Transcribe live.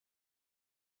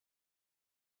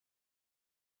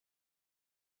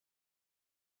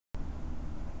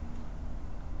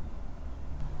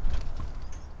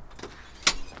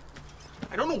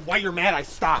know why you're mad I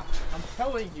stopped. I'm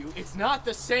telling you, it's not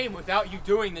the same without you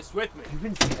doing this with me. You've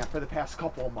been saying that for the past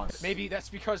couple of months. Maybe that's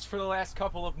because for the last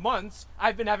couple of months,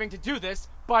 I've been having to do this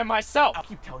by myself. I'll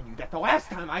keep telling you that the last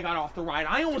time I got off the ride,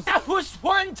 I almost... That was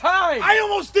one time! I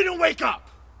almost didn't wake up!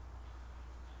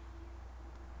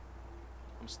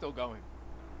 I'm still going.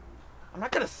 I'm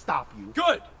not gonna stop you.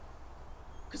 Good!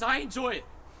 Because I enjoy it.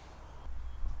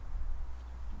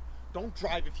 Don't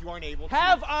drive if you aren't able to.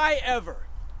 Have I ever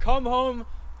come home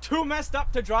too messed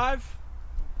up to drive?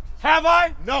 Have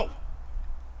I? No!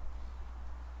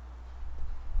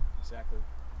 Exactly.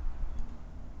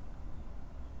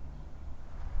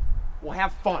 We'll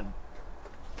have fun.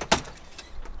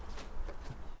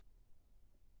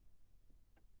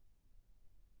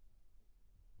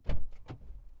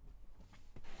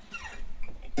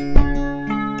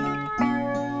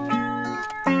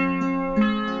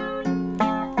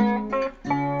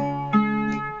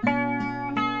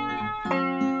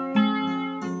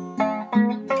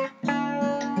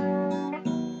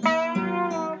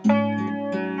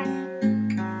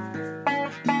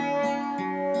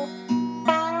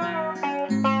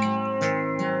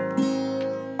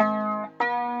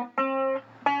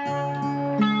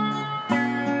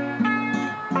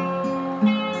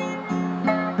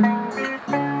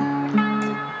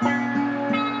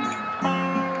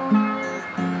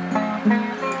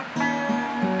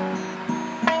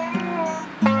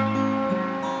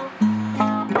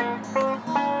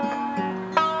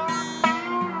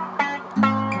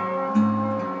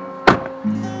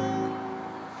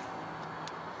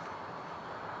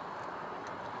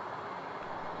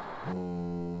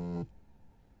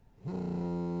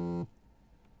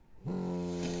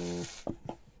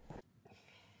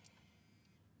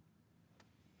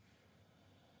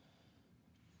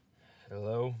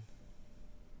 Hello?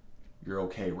 You're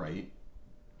okay, right?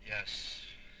 Yes,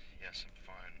 I'm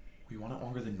fine. We want it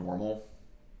longer than normal.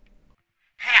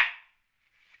 Pat!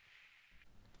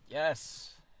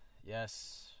 Yes.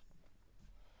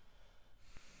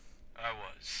 I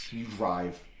was. Can you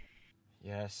drive?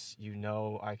 Yes, you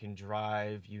know I can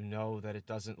drive. You know that it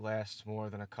doesn't last more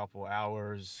than a couple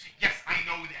hours. Yes, I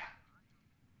know that.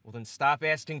 Well, then stop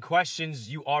asking questions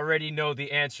you already know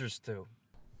the answers to.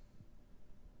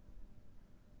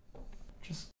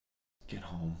 Just get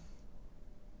home.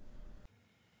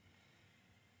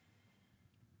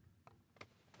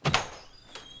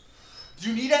 Do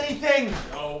you need anything?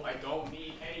 No, I don't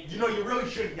need anything. You know, you really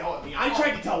shouldn't yell at me. I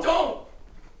tried to tell you.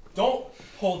 Don't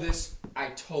pull this I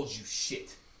told you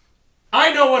shit.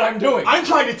 I know what I'm doing. I'm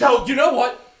trying to tell You know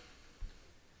what?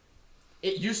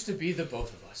 It used to be the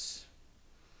both of us.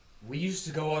 We used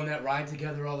to go on that ride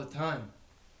together all the time.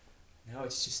 Now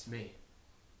it's just me.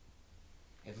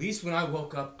 At least when I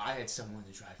woke up, I had someone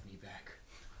to drive me back.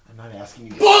 I'm not asking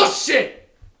you to...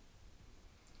 Bullshit!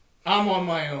 I'm on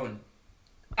my own.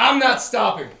 I'm not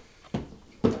stopping.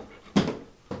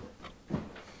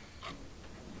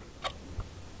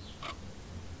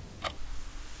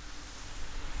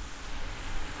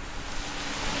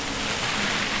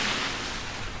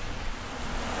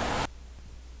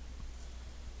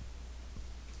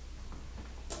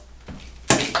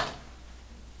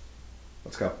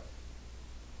 Let's go.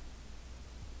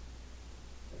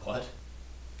 What?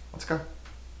 Let's go.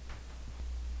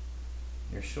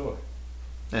 You're sure?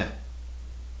 Yeah.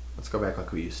 Let's go back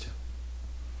like we used to.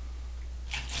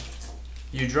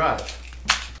 You drive.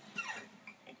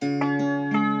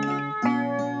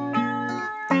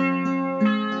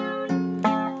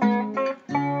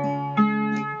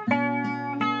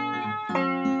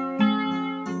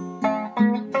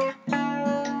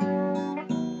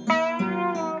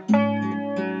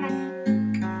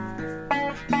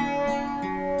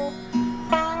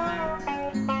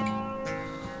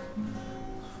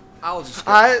 I'll just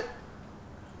go.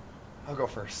 I'll go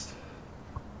first.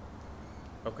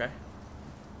 Okay.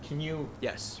 Can you...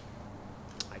 Yes.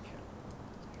 I can.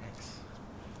 Thanks.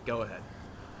 Go ahead.